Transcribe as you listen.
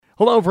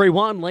Hello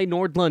everyone, Lane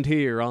Nordlund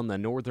here on the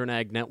Northern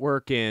Ag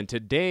Network, and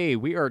today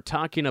we are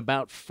talking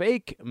about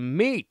fake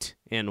meat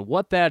and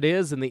what that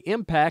is and the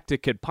impact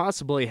it could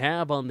possibly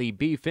have on the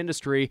beef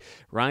industry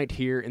right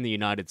here in the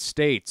United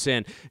States.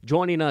 And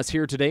joining us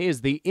here today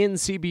is the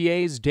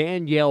NCBA's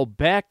Danielle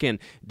Beck. And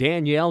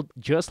Danielle,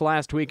 just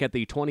last week at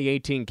the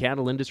 2018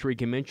 Cattle Industry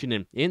Convention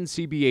and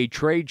NCBA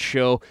Trade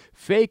Show,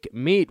 fake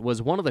meat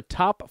was one of the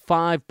top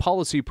 5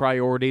 policy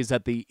priorities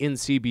that the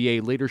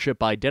NCBA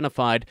leadership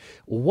identified.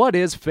 What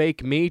is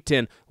fake meat,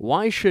 and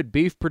why should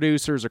beef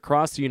producers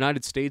across the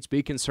United States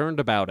be concerned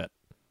about it?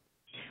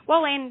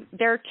 Well, Lane,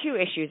 there are 2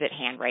 issues at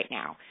hand right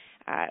now.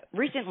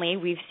 Recently,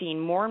 we've seen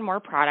more and more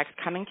products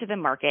coming to the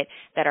market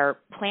that are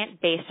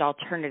plant-based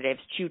alternatives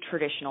to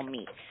traditional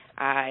meat.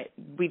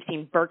 We've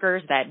seen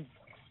burgers that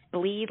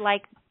bleed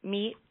like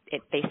meat,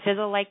 they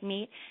sizzle like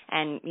meat,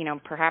 and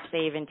perhaps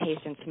they even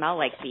taste and smell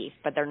like beef,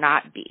 but they're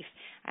not beef.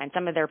 And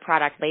some of their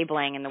product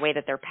labeling and the way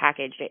that they're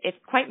packaged, it's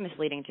quite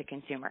misleading to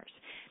consumers.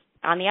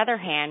 On the other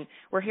hand,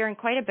 we're hearing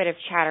quite a bit of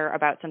chatter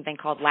about something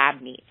called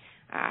lab meat.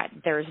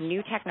 There's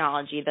new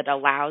technology that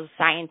allows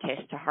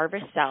scientists to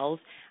harvest cells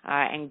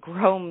and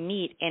grow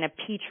meat in a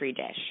petri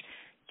dish.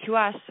 To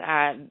us,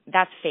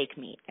 that's fake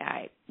meat.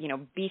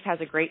 Beef has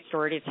a great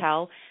story to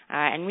tell,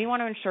 and we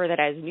want to ensure that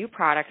as new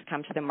products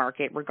come to the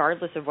market,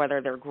 regardless of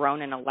whether they're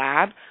grown in a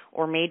lab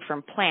or made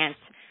from plants,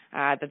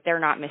 that they're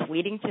not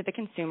misleading to the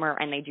consumer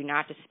and they do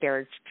not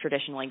disparage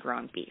traditionally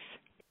grown beef.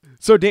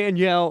 So,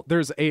 Danielle,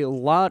 there's a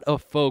lot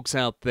of folks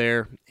out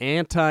there,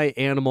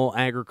 anti-animal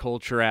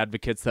agriculture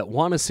advocates that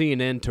want to see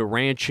an end to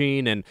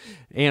ranching and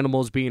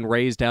animals being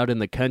raised out in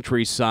the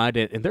countryside,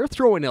 and they're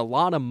throwing a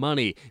lot of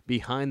money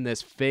behind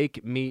this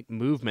fake meat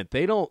movement.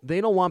 They don't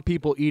want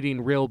people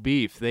eating real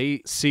beef.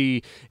 They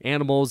see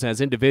animals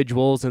as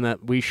individuals and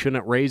that we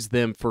shouldn't raise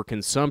them for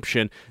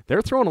consumption.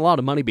 They're throwing a lot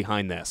of money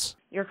behind this.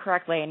 You're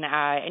correct, Lane.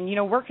 And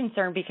we're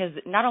concerned because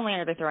not only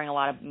are they throwing a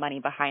lot of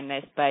money behind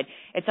this, but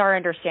it's our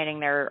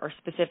understanding there are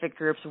specific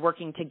groups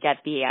working to get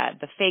the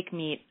fake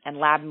meat and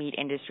lab meat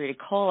industry to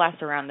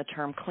coalesce around the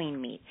term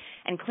clean meat.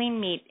 And clean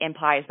meat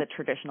implies that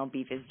traditional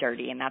beef is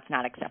dirty, and that's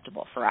not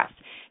acceptable for us.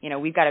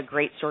 We've got a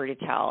great story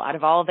to tell. Out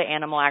of all the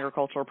animal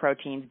agricultural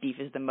proteins, beef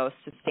is the most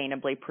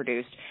sustainably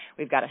produced.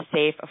 We've got a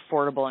safe,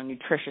 affordable, and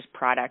nutritious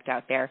product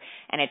out there,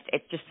 and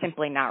it's just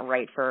simply not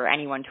right for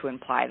anyone to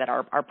imply that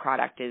our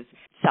product is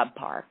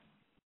subpar.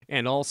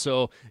 And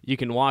also, you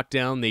can walk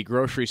down the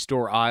grocery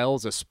store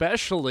aisles,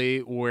 especially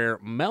where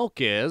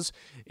milk is,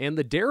 and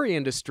the dairy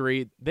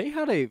industry,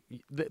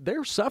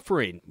 they're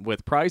suffering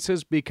with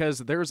prices because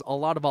there's a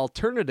lot of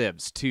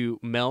alternatives to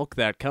milk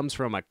that comes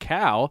from a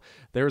cow.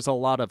 There's a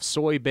lot of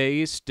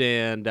soy-based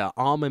and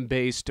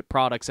almond-based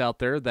products out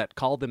there that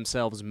call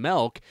themselves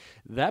milk.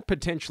 That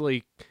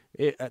potentially,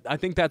 I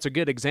think that's a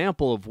good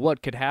example of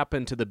what could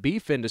happen to the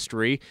beef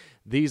industry.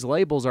 These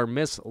labels are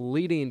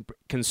misleading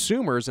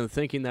consumers and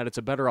thinking that it's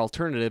a better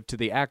alternative to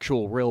the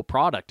actual real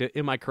product.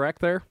 Am I correct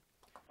there?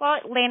 Well,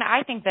 Lane,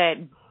 I think that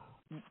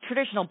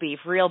traditional beef,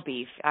 real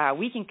beef,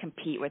 we can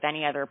compete with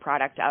any other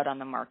product out on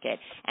the market,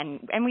 and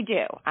we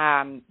do.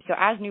 So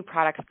as new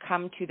products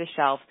come to the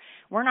shelf,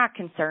 we're not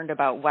concerned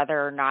about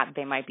whether or not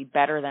they might be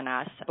better than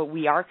us, but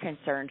we are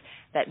concerned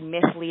that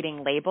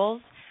misleading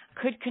labels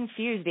could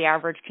confuse the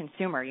average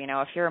consumer.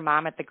 If you're a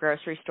mom at the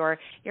grocery store,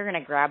 you're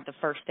going to grab the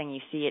first thing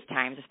you see at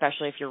times,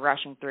 especially if you're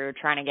rushing through,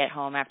 trying to get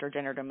home after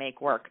dinner to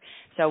make work.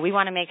 So we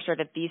want to make sure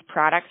that these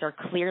products are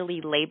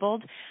clearly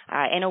labeled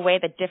in a way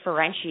that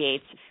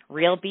differentiates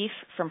real beef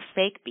from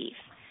fake beef.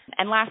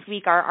 And last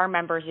week, our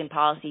members in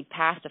policy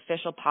passed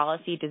official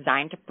policy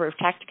designed to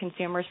protect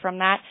consumers from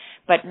that.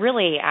 But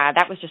really,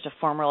 that was just a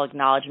formal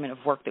acknowledgement of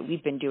work that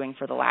we've been doing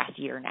for the last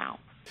year now.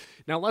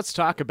 Now let's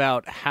talk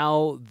about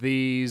how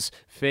these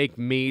fake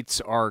meats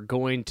are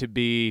going to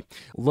be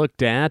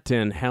looked at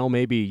and how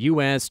maybe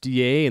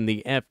USDA and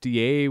the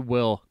FDA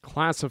will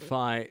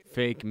classify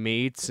fake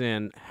meats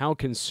and how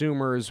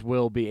consumers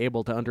will be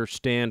able to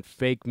understand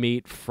fake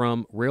meat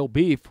from real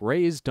beef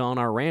raised on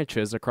our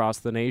ranches across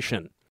the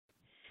nation.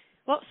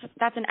 Well,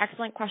 that's an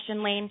excellent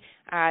question, Lane.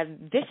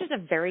 This is a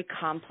very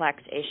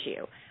complex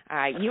issue.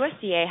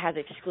 USDA has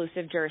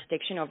exclusive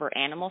jurisdiction over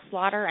animal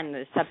slaughter and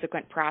the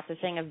subsequent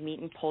processing of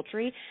meat and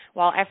poultry,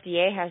 while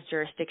FDA has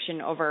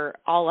jurisdiction over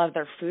all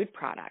other food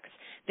products.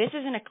 This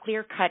isn't a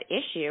clear-cut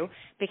issue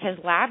because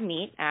lab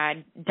meat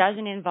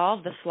doesn't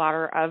involve the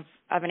slaughter of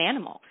an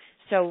animal.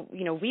 So,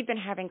 we've been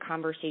having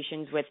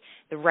conversations with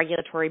the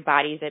regulatory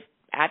bodies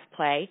at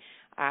play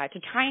to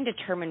try and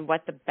determine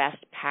what the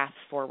best path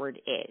forward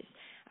is.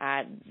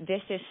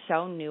 This is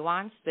so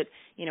nuanced that,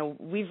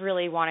 we've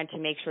really wanted to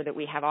make sure that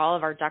we have all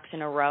of our ducks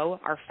in a row,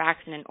 our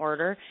facts in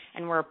order,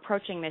 and we're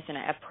approaching this in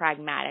a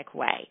pragmatic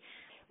way.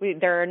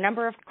 There are a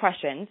number of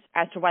questions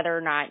as to whether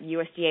or not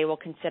USDA will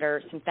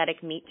consider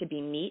synthetic meat to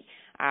be meat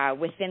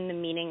within the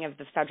meaning of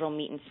the Federal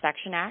Meat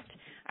Inspection Act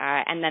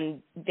and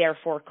then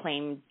therefore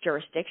claim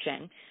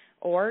jurisdiction.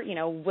 Or,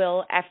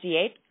 will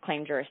FDA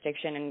claim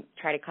jurisdiction and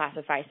try to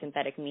classify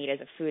synthetic meat as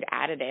a food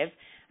additive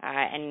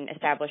and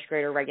establish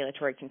greater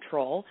regulatory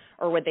control?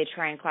 Or would they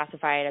try and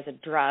classify it as a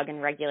drug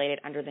and regulate it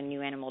under the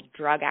new animal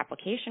drug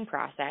application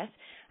process?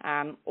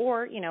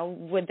 Or,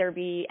 would there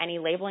be any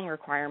labeling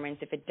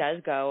requirements if it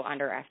does go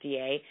under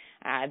FDA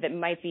that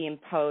might be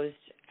imposed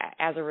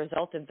as a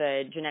result of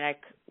the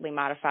genetically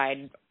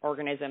modified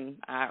organism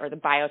or the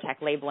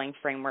biotech labeling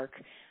framework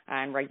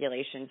and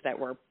regulations that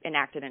were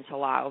enacted into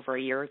law over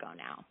a year ago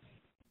now?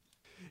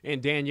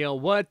 And Danielle,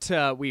 what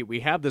we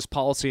have this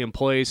policy in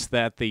place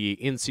that the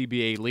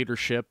NCBA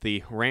leadership,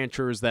 the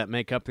ranchers that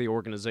make up the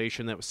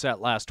organization, that was set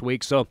last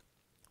week. So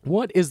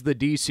what is the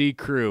D.C.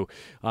 crew,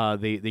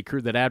 the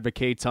crew that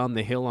advocates on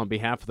the Hill on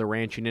behalf of the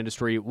ranching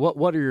industry?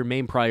 What are your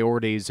main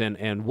priorities,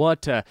 and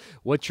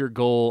what's your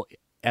goal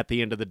at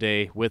the end of the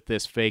day with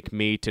this fake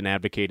meat and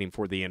advocating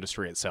for the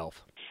industry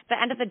itself? At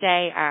the end of the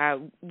day,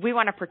 we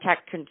want to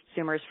protect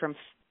consumers from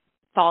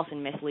false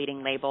and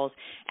misleading labels,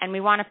 and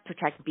we want to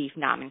protect beef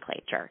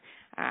nomenclature.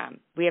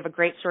 We have a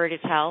great story to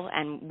tell,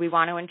 and we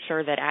want to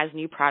ensure that as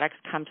new products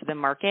come to the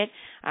market,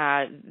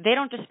 they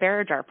don't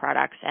disparage our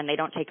products and they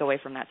don't take away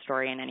from that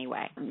story in any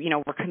way.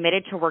 We're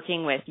committed to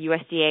working with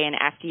USDA and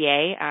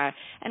FDA,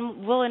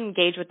 and we'll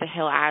engage with the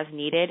Hill as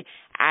needed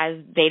as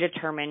they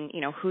determine,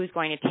 who's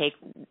going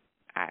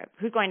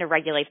to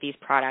regulate these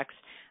products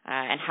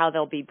and how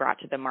they'll be brought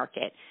to the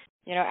market.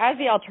 As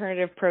the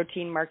alternative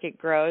protein market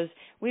grows,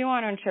 we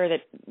want to ensure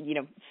that,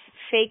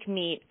 fake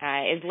meat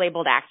is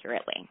labeled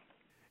accurately.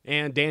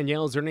 And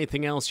Danielle, is there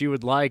anything else you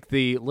would like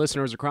the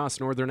listeners across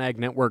Northern Ag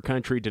Network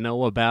country to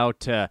know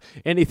about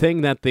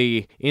anything that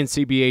the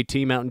NCBA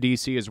team out in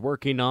D.C. is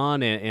working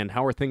on, and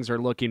how things are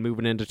looking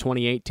moving into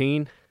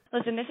 2018?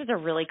 Listen, this is a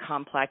really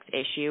complex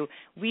issue.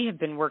 We have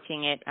been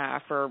working it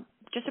for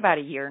just about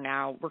a year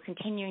now. We're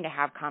continuing to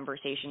have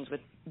conversations with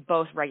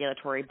both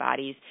regulatory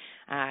bodies,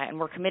 and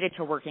we're committed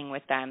to working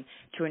with them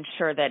to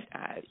ensure that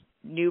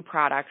new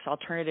products,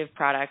 alternative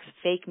products,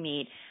 fake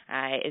meat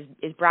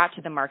is brought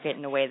to the market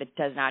in a way that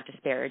does not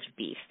disparage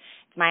beef.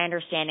 It's my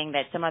understanding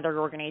that some other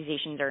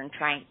organizations are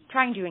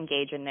trying to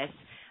engage in this,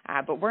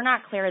 but we're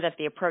not clear that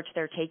the approach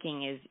they're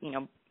taking is,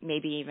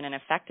 maybe even an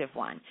effective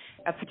one.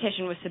 A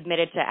petition was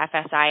submitted to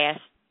FSIS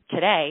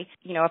today.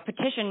 A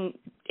petition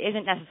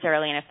isn't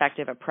necessarily an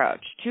effective approach.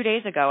 2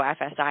 days ago,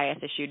 FSIS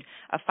issued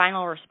a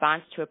final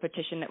response to a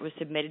petition that was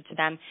submitted to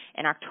them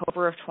in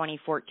October of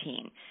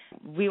 2014.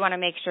 We want to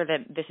make sure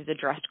that this is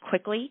addressed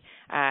quickly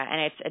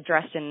and it's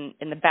addressed in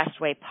the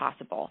best way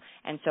possible.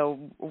 And so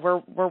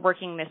we're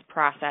working this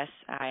process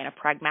in a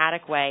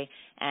pragmatic way,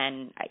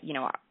 and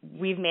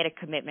we've made a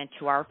commitment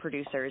to our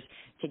producers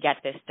to get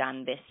this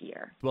done this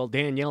year. Well,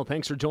 Danielle,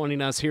 thanks for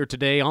joining us here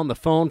today on the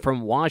phone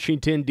from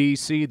Washington,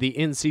 D.C., the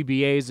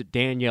NCBA's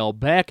Danielle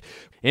Beck.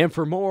 And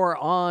for more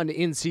on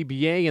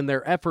NCBA and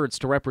their efforts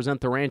to represent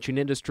the ranching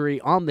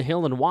industry on the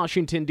Hill in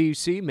Washington,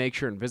 D.C., make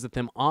sure and visit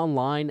them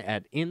online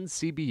at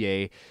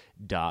ncba.org.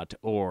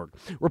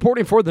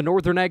 Reporting for the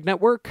Northern Ag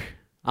Network,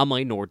 I'm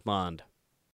Lane Nordlund.